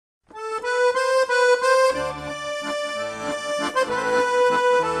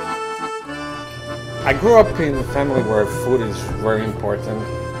I grew up in a family where food is very important.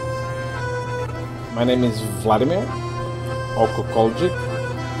 My name is Vladimir Oko Koljic,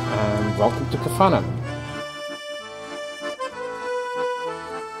 and welcome to Kafana.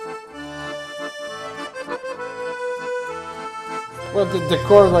 Well, the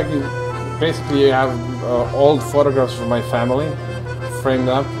decor, like, basically you have old photographs of my family framed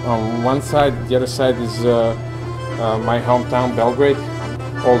up on one side. The other side is my hometown, Belgrade,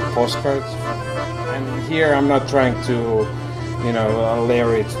 old postcards. And here I'm not trying to, you know,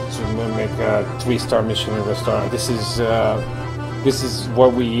 layer it to make a 3-star Michelin restaurant. This is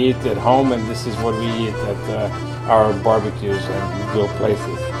what we eat at home, and this is what we eat at our barbecues and grill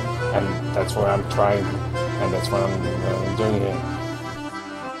places. And that's what I'm trying, and that's what I'm doing here.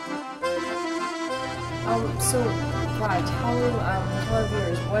 So, Vlad, tell our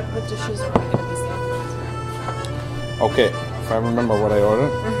viewers, what dishes are we going to be sampling? Okay, if I remember what I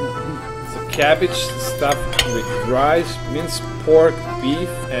ordered. It's a cabbage stuffed with rice, minced pork, beef,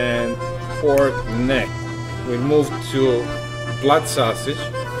 and pork neck. We moved to blood sausage,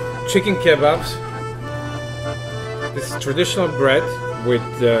 chicken kebabs. This is traditional bread with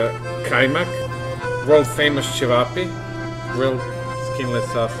kaymak, world famous cevapi, grilled skinless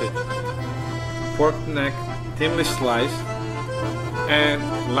sausage, pork neck, thinly sliced, and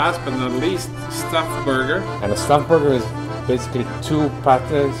last but not least, stuffed burger. And a stuffed burger is basically 2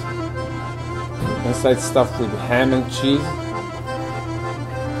 pates, inside stuffed with ham and cheese.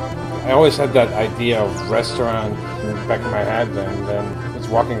 I always had that idea of restaurant in the back of my head, and then I was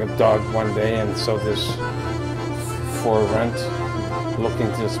walking a dog one day and saw this for rent, looked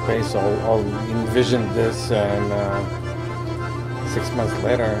into the space, I'll envisioned this, and 6 months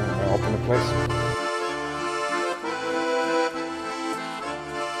later I opened the place.